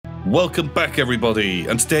Welcome back, everybody,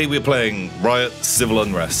 and today we're playing Riot Civil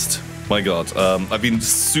Unrest. My god, I've been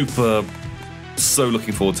so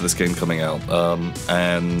looking forward to this game coming out,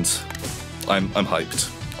 and I'm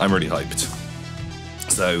hyped. I'm really hyped.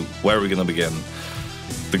 So, where are we going to begin?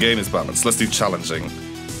 The game is balanced. Let's do challenging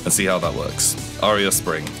and see how that works. Aria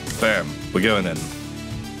Spring. Bam. We're going in.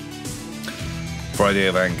 Friday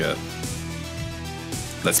of Anger.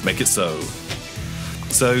 Let's make it so.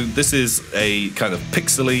 So this is a kind of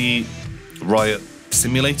pixely Riot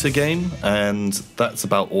simulator game, and that's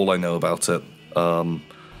about all I know about it.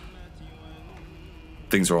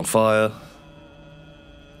 Things are on fire.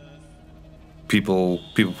 People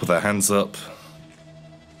put their hands up.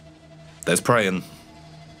 There's praying.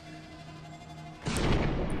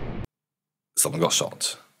 Someone got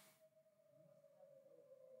shot.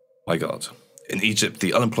 My god. In Egypt,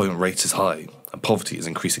 the unemployment rate is high, and poverty is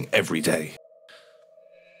increasing every day.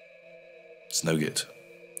 It's no good.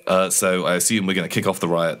 So I assume we're going to kick off the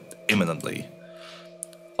riot imminently.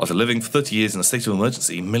 After living for 30 years in a state of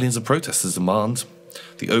emergency, millions of protesters demand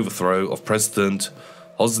the overthrow of President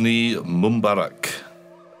Hosni Mubarak,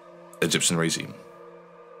 Egyptian regime.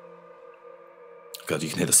 God, you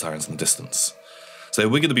can hear the sirens in the distance. So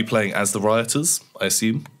we're going to be playing as the rioters, I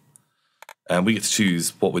assume. And we get to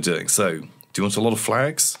choose what we're doing. So, do you want a lot of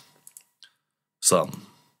flags? Some.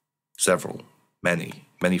 Several.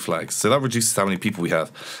 Many flags. So that reduces how many people we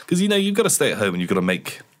have. Because, you know, you've got to stay at home and you've got to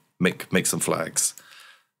make some flags.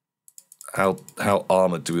 How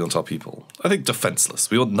armoured do we want our people? I think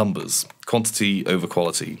defenceless. We want numbers. Quantity over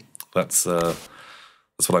quality. That's what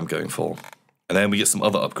I'm going for. And then we get some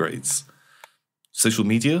other upgrades. Social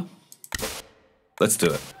media? Let's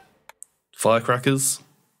do it. Firecrackers?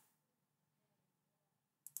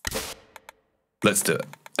 Let's do it.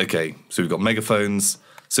 Okay, so we've got megaphones,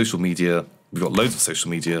 social media. We've got loads of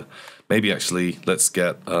social media. Maybe actually, let's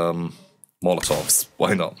get Molotovs.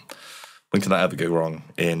 Why not? When can that ever go wrong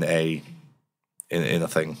in a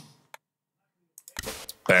thing?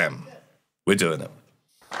 Bam. We're doing it.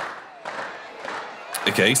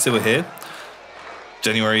 Okay, so we're here.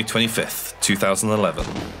 January 25th, 2011.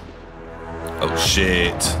 Oh,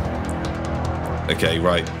 shit. Okay,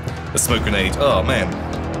 right. A smoke grenade. Oh, man.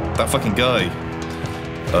 That fucking guy.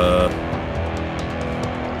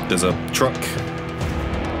 There's a truck.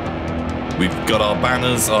 We've got our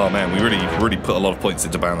banners. Oh man, we really put a lot of points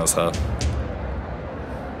into banners, huh?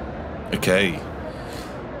 Okay.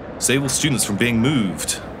 Disable students from being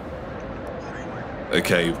moved.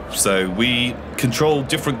 Okay, so we control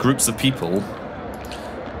different groups of people,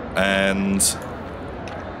 and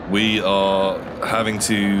we are having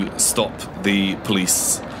to stop the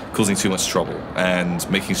police causing too much trouble and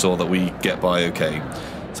making sure that we get by okay.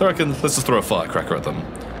 So I reckon let's just throw a firecracker at them.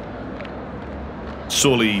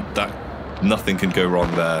 Surely that nothing can go wrong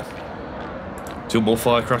there. Do you want more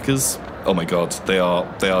firecrackers? Oh my god, they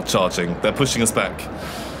are charging. They're pushing us back.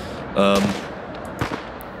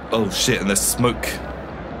 Oh shit, and there's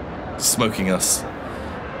smoking us.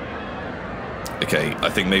 Okay, I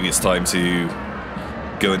think maybe it's time to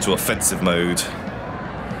go into offensive mode.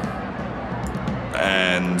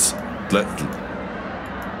 And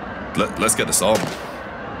let's get this on.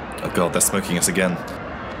 Oh god, they're smoking us again.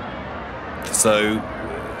 So,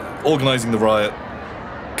 organising the riot,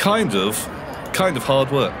 kind of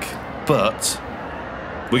hard work, but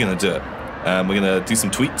we're going to do it. And we're going to do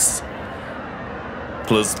some tweets.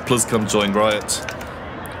 Plus come join Riot.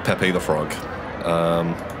 Pepe the Frog.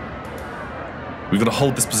 We've got to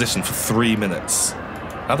hold this position for 3 minutes.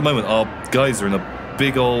 At the moment, our guys are in a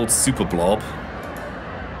big old super blob.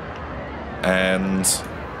 And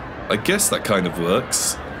I guess that kind of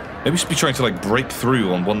works. Maybe we should be trying to, like, break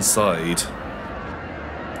through on one side.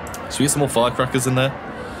 Should we get some more firecrackers in there?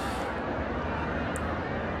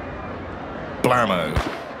 Blammo.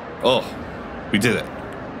 Oh, we did it.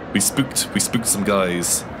 We spooked some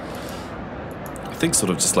guys. I think sort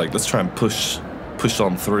of just like, let's try and push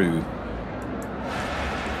on through.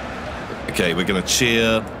 Okay, we're gonna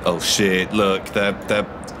cheer. Oh shit, look, they're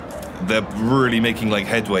really making like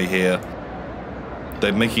headway here.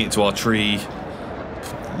 They're making it to our tree.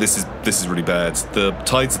 This is really bad. The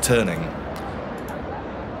tides are turning.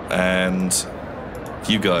 And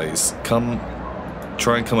you guys,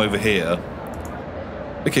 try and come over here.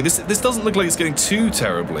 Okay, this doesn't look like it's going too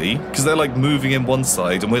terribly, because they're like moving in one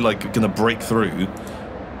side and we're like gonna break through.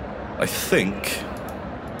 I think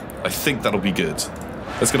that'll be good.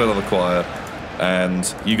 Let's get another choir,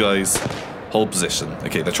 and you guys hold position.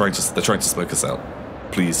 Okay, they're trying to smoke us out.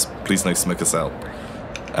 Please no smoke us out.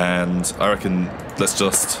 And I reckon let's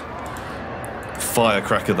just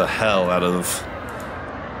firecracker the hell out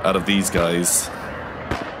of these guys.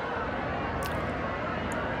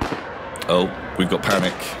 Oh, we've got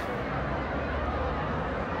panic.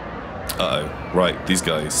 Uh-oh. Right, these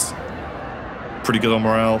guys. Pretty good on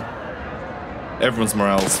morale. Everyone's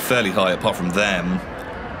morale's fairly high apart from them.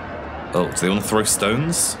 Oh, do they want to throw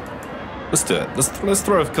stones? Let's do it. Let's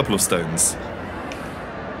throw a couple of stones.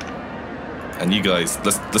 And you guys,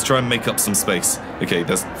 let's try and make up some space. Okay,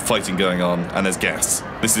 there's fighting going on, and there's gas.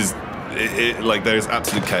 This is like there's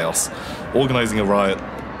absolute chaos. Organizing a riot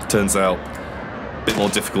turns out a bit more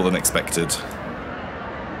difficult than expected.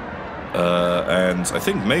 And I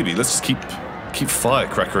think maybe let's just keep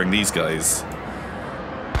firecrackering these guys.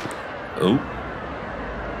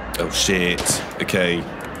 Oh shit. Okay.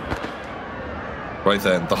 Right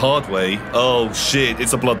then, the hard way. Oh shit,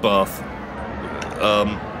 it's a bloodbath.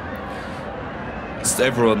 Just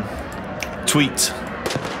everyone, tweet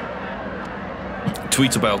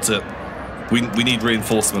about it. We need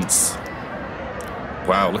reinforcements.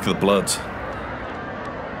 Wow, look at the blood.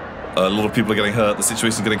 A lot of people are getting hurt. The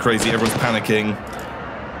situation's getting crazy. Everyone's panicking.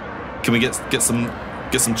 Can we get some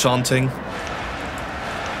chanting?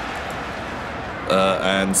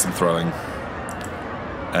 And some throwing.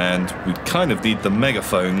 And we kind of need the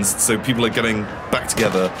megaphones, so people are getting back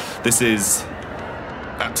together. This is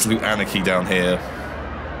absolute anarchy down here.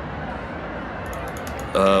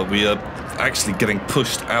 We are actually getting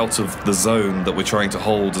pushed out of the zone that we're trying to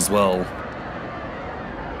hold as well.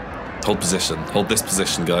 Hold position. Hold this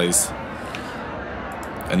position, guys.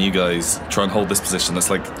 And you guys try and hold this position. Let's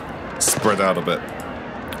like spread out a bit.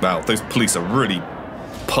 Wow, those police are really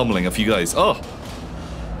pummeling a few guys. Oh!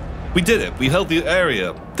 We did it! We held the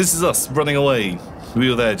area! This is us running away. We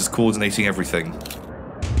were there just coordinating everything.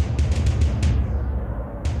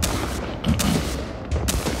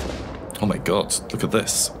 Oh my god, look at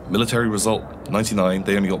this. Military result, 99,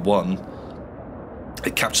 they only got 1.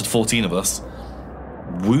 They captured 14 of us.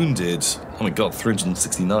 Wounded, oh my god,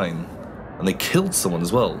 369. And they killed someone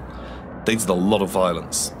as well. They did a lot of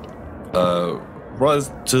violence.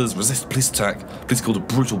 Rioters resisted police attack. Police called a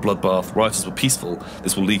brutal bloodbath. Rioters were peaceful.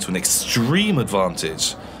 This will lead to an extreme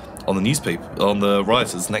advantage on the newspaper, on the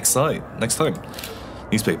rioters' next time.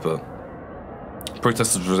 Newspaper.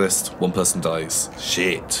 Protesters resist. 1 person dies.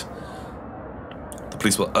 Shit. The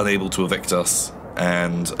police were unable to evict us,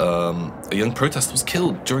 and a young protester was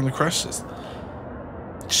killed during the crashes.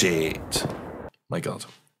 Shit. My god.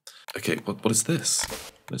 Okay, what is this?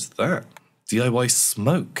 What is that? DIY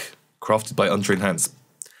smoke. Crafted by untrained hands.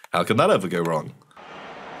 How can that ever go wrong?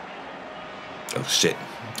 Oh shit.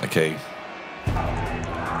 Okay.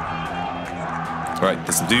 Right,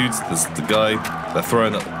 there's some dudes, there's the guy, they're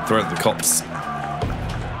throwing at the cops.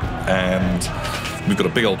 And we've got a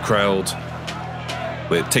big old crowd.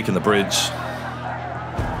 We're taking the bridge.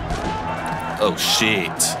 Oh shit.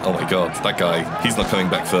 Oh my god, that guy, he's not coming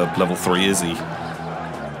back for level 3, is he?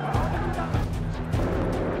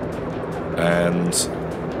 And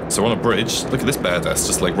so we're on a bridge. Look at this badass,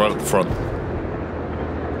 just like right at the front.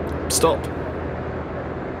 Stop.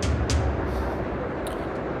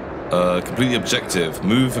 Complete the objective.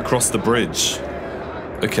 Move across the bridge.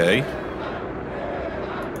 Okay.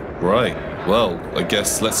 Right. Well, I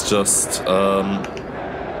guess let's just...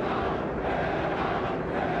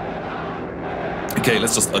 Okay,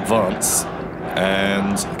 let's just advance.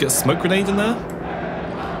 And get a smoke grenade in there?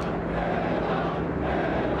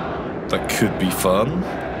 That could be fun.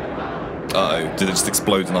 Uh-oh, did it just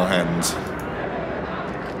explode in our hand?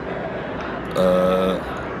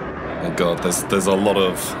 Oh god, there's a lot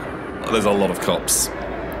of cops.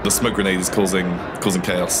 The smoke grenade is causing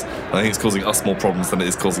chaos. I think it's causing us more problems than it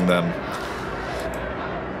is causing them.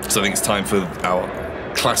 So I think it's time for our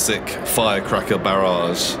classic firecracker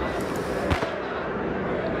barrage.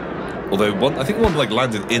 Although I think one like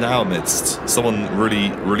landed in our midst. Someone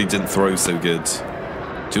really didn't throw so good.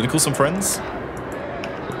 Do you want to call some friends?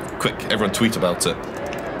 Quick, everyone tweet about it.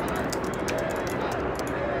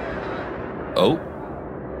 Oh.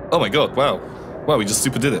 Oh my god, wow. Wow, we just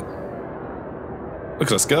super did it.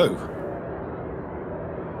 Look at us go.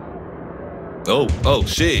 Oh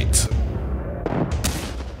shit.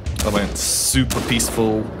 Oh man, super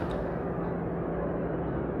peaceful.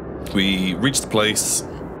 We reached the place.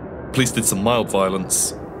 Police did some mild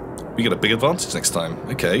violence. We get a big advantage next time.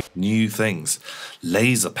 Okay. New things.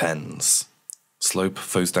 Laser pens. Slow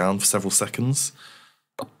foes down for several seconds.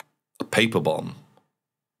 A paper bomb.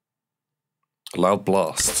 A loud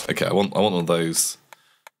blast. Okay, I want one of those.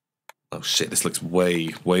 Oh shit, this looks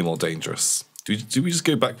way more dangerous. Do we just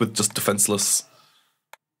go back with just defenseless?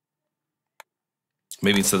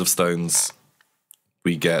 Maybe instead of stones,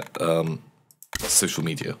 we get social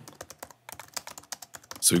media.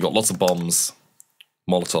 So we've got lots of bombs,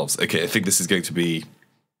 Molotovs. Okay, I think this is going to be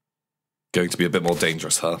going to be a bit more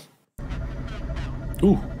dangerous, huh?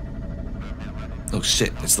 Ooh. Oh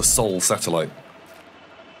shit, it's the Sol satellite.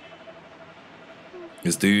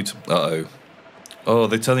 This dude, uh-oh. Oh,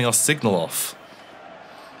 they're turning our signal off.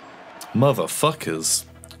 Motherfuckers.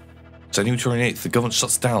 January 28th, the government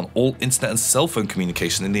shuts down all internet and cell phone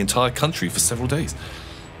communication in the entire country for several days.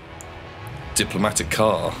 Diplomatic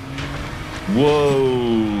car.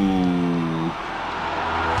 Whoa.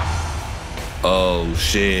 Oh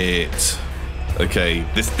shit. Okay,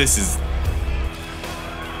 this is...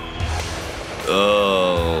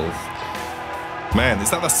 Oh. Man,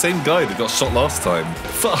 is that same guy that got shot last time?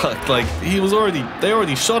 Fuck, like, they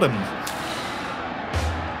already shot him.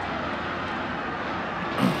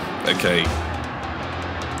 Okay.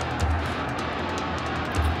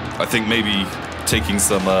 I think maybe taking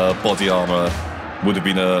some body armor would have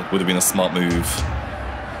been a smart move.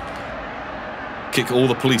 Kick all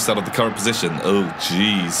the police out of the current position. Oh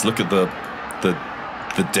jeez, look at the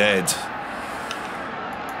dead.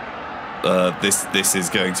 This is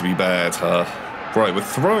going to be bad, huh? Right, we're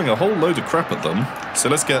throwing a whole load of crap at them. So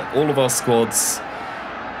let's get all of our squads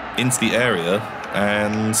into the area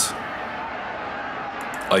and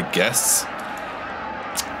I guess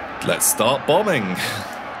let's start bombing.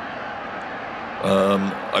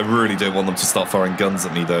 I really don't want them to start firing guns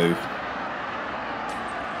at me though.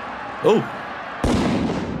 Oh.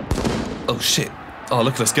 Oh shit. Oh,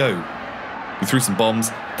 look at us go. We threw some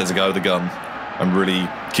bombs. There's a guy with a gun. I'm really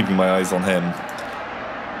keeping my eyes on him.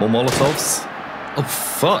 More Molotovs? Oh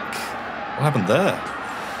fuck. What happened there?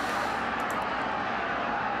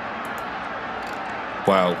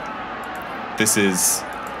 Wow. This is...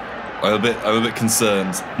 I'm a bit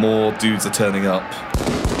concerned. More dudes are turning up.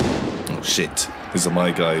 Oh shit. These are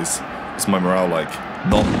my guys. What's my morale like?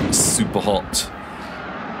 Not super hot.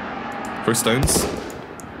 Throw stones.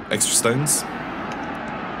 Extra stones.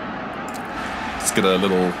 Let's get a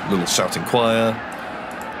little shouting choir.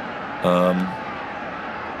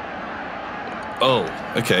 Oh,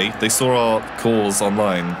 okay. They saw our calls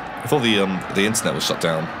online. I thought the internet was shut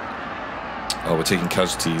down. Oh, we're taking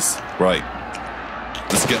casualties. Right.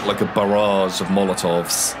 Let's get like a barrage of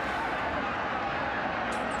Molotovs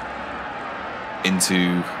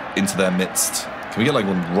into their midst. Can we get like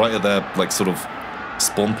one right at their like sort of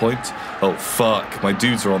spawn point? Oh fuck, my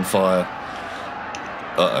dudes are on fire.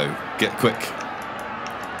 Uh-oh. Get quick.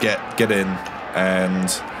 Get in and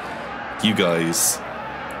you guys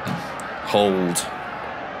hold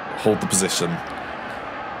the position.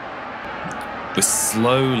 We're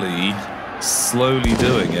slowly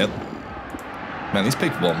doing it. Man, these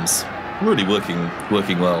paper bombs really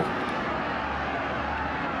working well.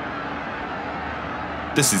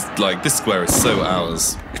 This is like, this square is so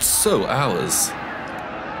ours. It's so ours.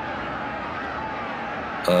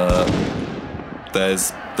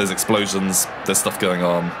 There's explosions, there's stuff going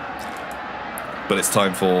on, but it's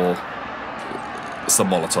time for some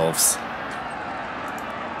Molotovs.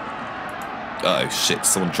 Oh shit,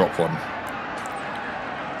 someone dropped one.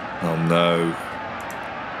 Oh no.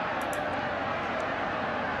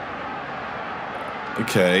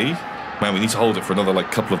 Okay. Man, we need to hold it for another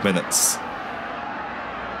like couple of minutes.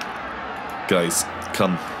 Guys,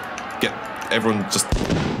 come. Everyone just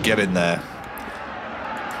get in there.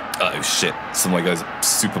 Oh shit, some of my guys are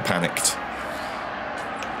super panicked.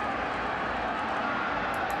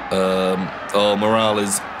 Oh, morale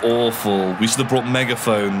is awful. We should have brought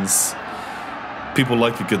megaphones. People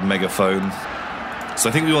like a good megaphone. So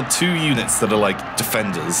I think we want 2 units that are like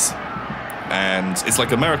defenders. And it's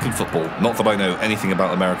like American football. Not that I know anything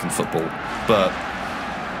about American football, but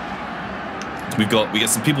we get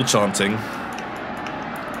some people chanting,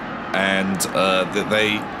 and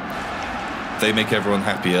they make everyone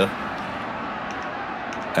happier.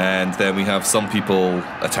 And then we have some people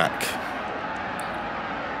attack.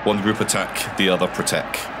 One group attack, the other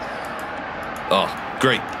protect. Oh,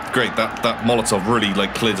 great. That Molotov really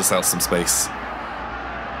like cleared us out some space.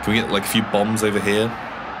 Can we get like a few bombs over here?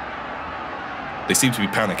 They seem to be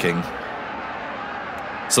panicking.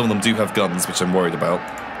 Some of them do have guns, which I'm worried about.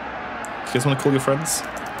 Do you guys want to call your friends?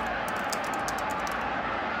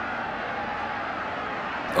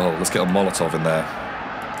 Oh, let's get a Molotov in there,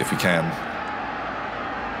 if we can.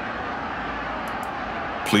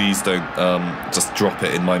 Please don't just drop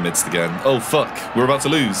it in my midst again. Oh fuck, we're about to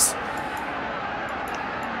lose.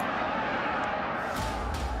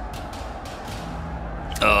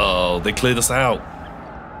 Oh, they cleared us out.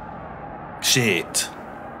 Shit.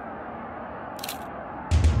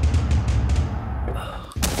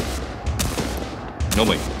 Oh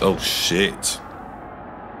wait, oh shit.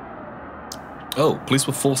 Oh, police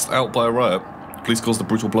were forced out by a riot. Police caused a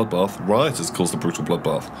brutal bloodbath. Rioters caused a brutal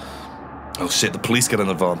bloodbath. Oh shit, the police get an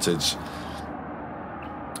advantage.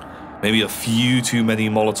 Maybe a few too many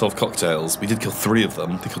Molotov cocktails. We did kill 3 of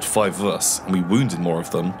them. They killed 5 of us, and we wounded more of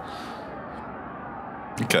them.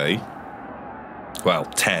 Okay. Wow,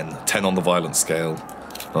 10. 10 on the violence scale.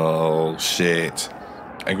 Oh, shit.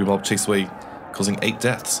 Angry mob chased away, causing 8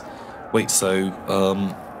 deaths. Wait, so,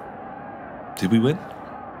 did we win?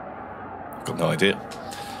 I've got no idea.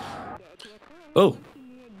 Oh.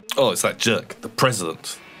 Oh, it's that jerk, the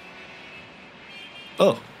president.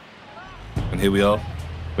 Oh. And here we are.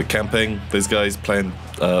 We're camping. Those guys playing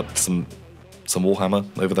some Warhammer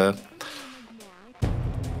over there.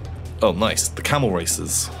 Oh, nice. The camel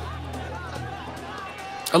races.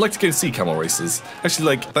 I'd like to go see camel races. Actually,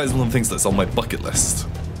 like, that is one of the things that's on my bucket list.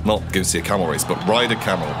 Not go see a camel race, but ride a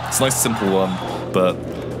camel. It's a nice, simple one, but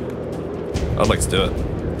I'd like to do it.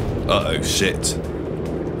 Uh-oh, shit.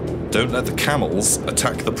 Don't let the camels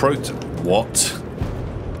attack the What?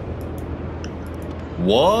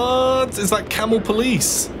 What? Is that camel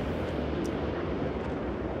police?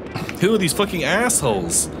 Who are these fucking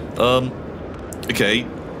assholes? Okay.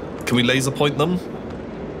 Can we laser point them?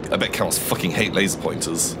 I bet camels fucking hate laser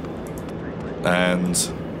pointers. And...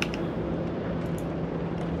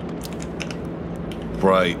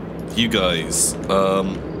 right. You guys.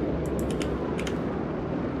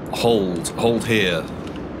 Hold here.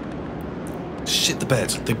 Shit the bed.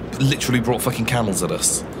 They literally brought fucking camels at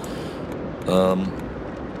us.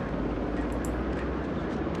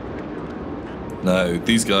 No,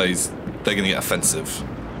 these guys, they're gonna get offensive.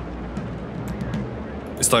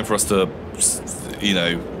 It's time for us to, you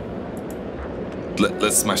know,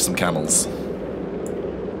 let's smash some camels.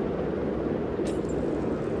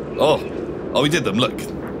 Oh, we did them, look.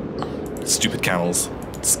 Stupid camels,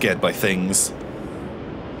 scared by things.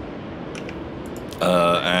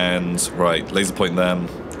 And, right, laser point them.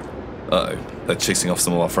 Uh-oh, they're chasing off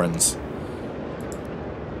some of our friends.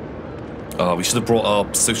 Oh, we should have brought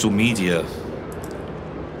our social media.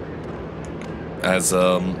 As,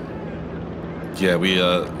 yeah,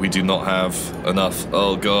 we do not have enough.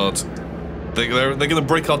 Oh god, they're gonna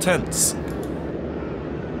break our tents.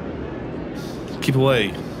 Keep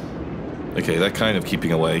away. Okay, they're kind of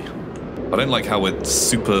keeping away. I don't like how we're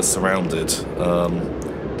super surrounded.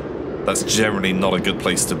 That's generally not a good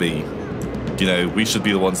place to be. You know, we should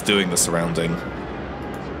be the ones doing the surrounding,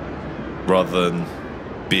 rather than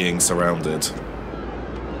being surrounded.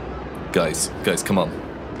 Guys, come on.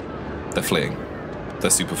 They're fleeing. They're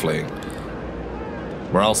super fleeing.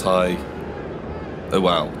 Morale's high. Oh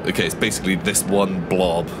wow. Okay, it's basically this one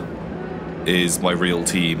blob is my real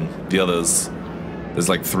team. The others, there's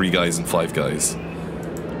like 3 guys and 5 guys.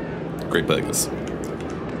 Great burgers.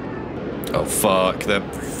 Oh fuck, they're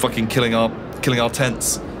fucking killing our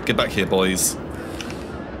tents. Get back here, boys.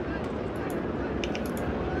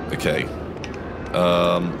 Okay.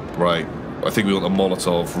 Right. I think we want a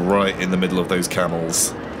Molotov right in the middle of those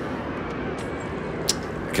camels.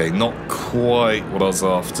 Okay, not quite what I was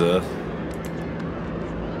after.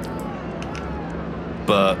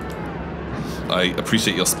 But I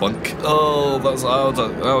appreciate your spunk. Oh, that's our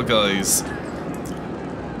guys.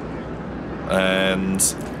 And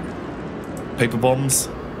paper bombs.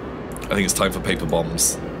 I think it's time for paper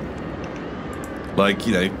bombs. Like,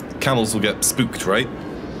 you know, camels will get spooked, right?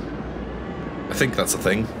 I think that's a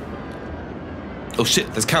thing. Oh shit,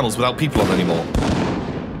 there's camels without people on anymore.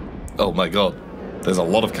 Oh my god. There's a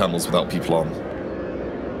lot of camels without people on.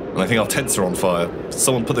 And I think our tents are on fire.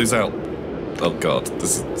 Someone put those out. Oh god,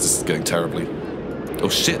 this is going terribly. Oh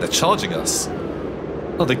shit, they're charging us.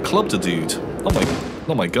 Oh, they clubbed a dude. Oh my,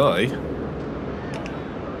 not my guy.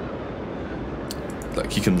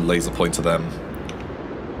 Like, you can laser point to them.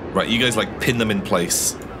 Right, you guys, like, pin them in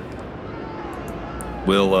place.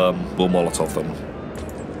 We'll Molotov them.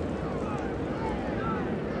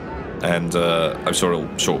 And, I'm sure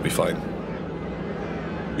it'll be fine.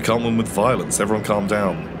 We can't win with violence. Everyone calm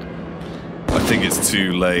down. I think it's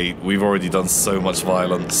too late. We've already done so much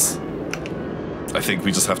violence. I think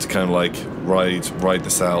we just have to kind of, like, ride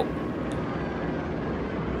this out.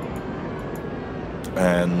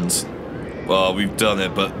 And... well, we've done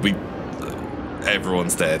it, but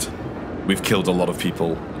everyone's dead. We've killed a lot of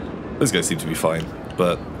people. Those guys seem to be fine,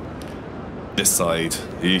 but this side,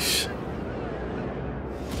 eesh.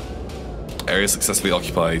 Area successfully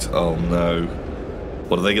occupied. Oh no.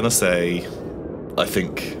 What are they gonna say? I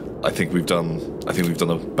think we've done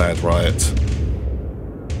a bad riot.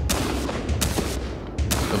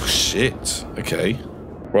 Oh shit. Okay.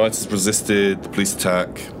 Rioters resisted the police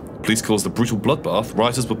attack. Police caused a brutal bloodbath.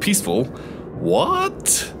 Rioters were peaceful.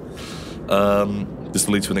 What? This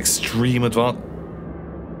will lead to an extreme advance.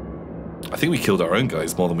 I think we killed our own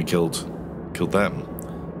guys more than we killed Killed them.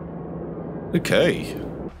 Okay.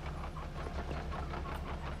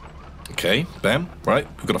 Okay, bam. Right,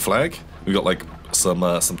 we've got a flag. We've got like some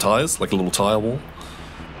tires, like a little tire wall.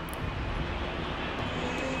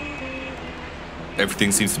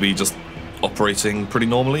 Everything seems to be just operating pretty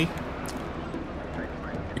normally.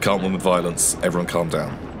 We can't win with violence. Everyone calm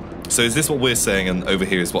down. So is this what we're saying, and over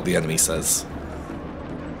here is what the enemy says?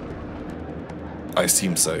 I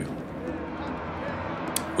assume so.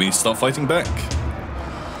 We need to start fighting back.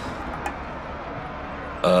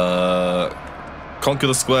 Conquer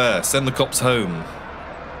the square. Send the cops home.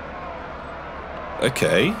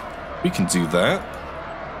 Okay, we can do that.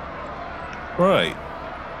 Right.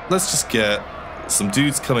 Let's just get some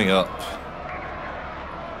dudes coming up.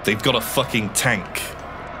 They've got a fucking tank.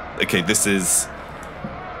 Okay, this is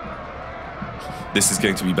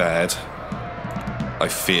going to be bad. I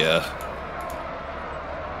fear.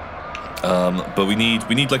 But we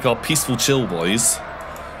need like our peaceful chill boys.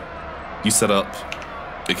 You set up.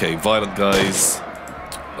 Okay, violent guys.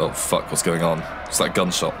 Oh fuck, what's going on? It's that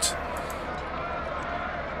gunshot.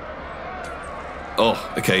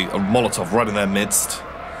 Oh, okay, a Molotov right in their midst.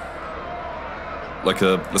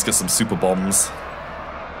 Let's get some super bombs.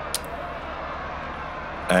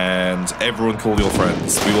 And everyone call your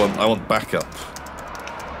friends. I want backup.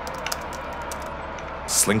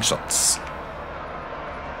 Slingshots.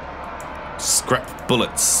 Scrap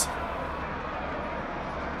bullets.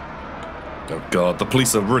 Oh god, the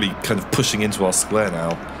police are really kind of pushing into our square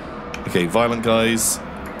now. Okay, violent guys.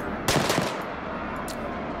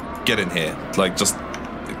 Get in here. Like, just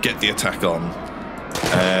get the attack on.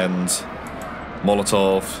 And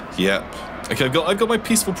Molotov, yep. Okay, I've got my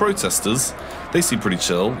peaceful protesters. They seem pretty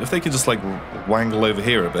chill. If they could just like wangle over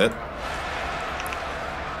here a bit.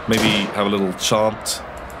 Maybe have a little chant.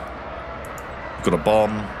 We've got a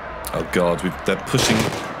bomb. Oh god, they're pushing.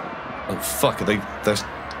 Oh fuck, do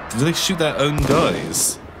they shoot their own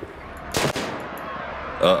guys?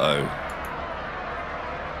 Uh-oh.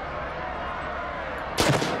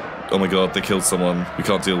 Oh my god, they killed someone. We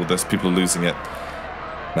can't deal with this. People are losing it.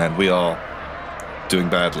 Man, we are doing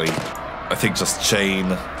badly. I think just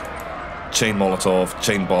chain Molotov,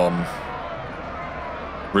 chain bomb.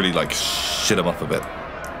 Really, like, shit them up a bit.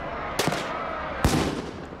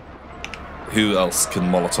 Who else can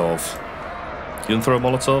Molotov? You gonna throw a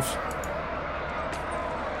Molotov?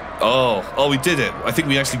 Oh, we did it. I think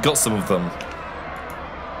we actually got some of them.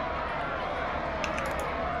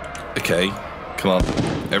 Okay, come on.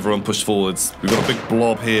 Everyone push forwards. We've got a big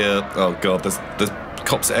blob here. Oh god, there's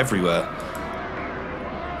cops everywhere.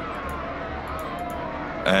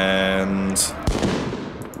 And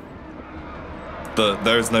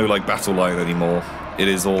there is no like battle line anymore. It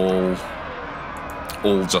is all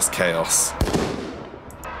just chaos.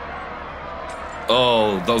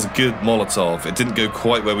 Oh, that was a good Molotov. It didn't go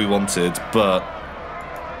quite where we wanted, but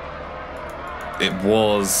it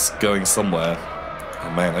was going somewhere. Oh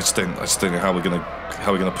man, I just don't know how we're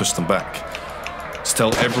gonna push them back. Just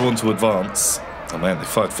tell everyone to advance. Oh man, they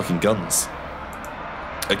fired fucking guns.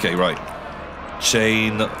 Okay, right.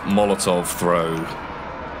 Chain Molotov throw.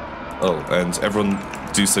 Oh, and everyone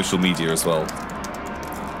do social media as well.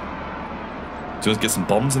 Do you want to get some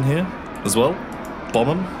bombs in here as well? Bomb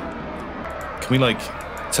them? Can we like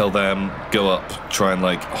tell them, go up, try and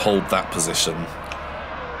like hold that position?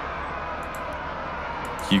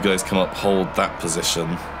 You guys come up, hold that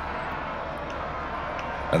position.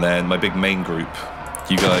 And then my big main group,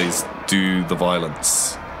 you guys do the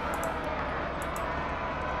violence.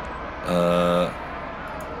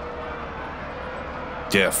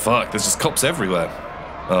 Yeah, fuck, there's just cops everywhere.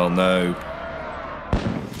 Oh no.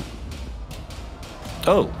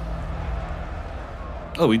 Oh,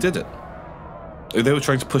 we did it. Oh, they were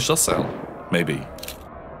trying to push us out, maybe.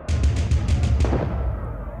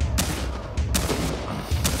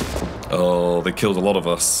 Oh, they killed a lot of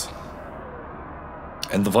us.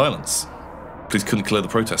 End the violence. Police couldn't clear the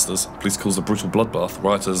protesters. Police caused a brutal bloodbath.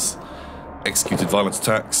 Rioters executed violent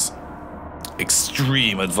attacks.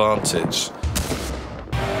 Extreme advantage.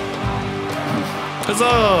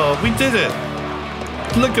 Huzzah! We did it!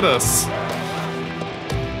 Look at us!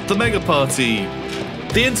 The mega party!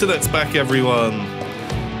 The internet's back, everyone!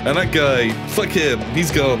 And that guy, fuck him,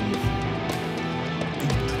 he's gone.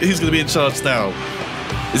 Who's gonna be in charge now?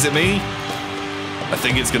 Is it me? I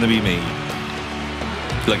think it's gonna be me.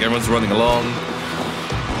 Like, everyone's running along.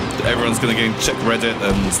 Everyone's gonna go and check Reddit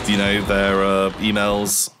and, you know, their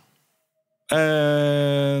emails.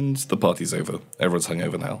 And the party's over. Everyone's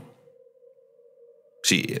hungover now.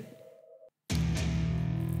 Shit.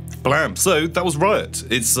 Blam. So that was Riot.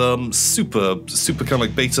 It's super kind of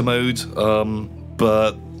like beta mode,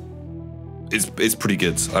 but it's pretty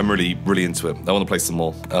good. I'm really into it. I want to play some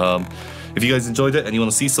more. If you guys enjoyed it and you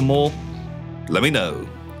want to see some more, let me know.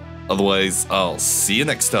 Otherwise, I'll see you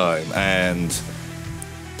next time, and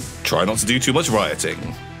try not to do too much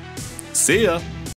rioting. See ya!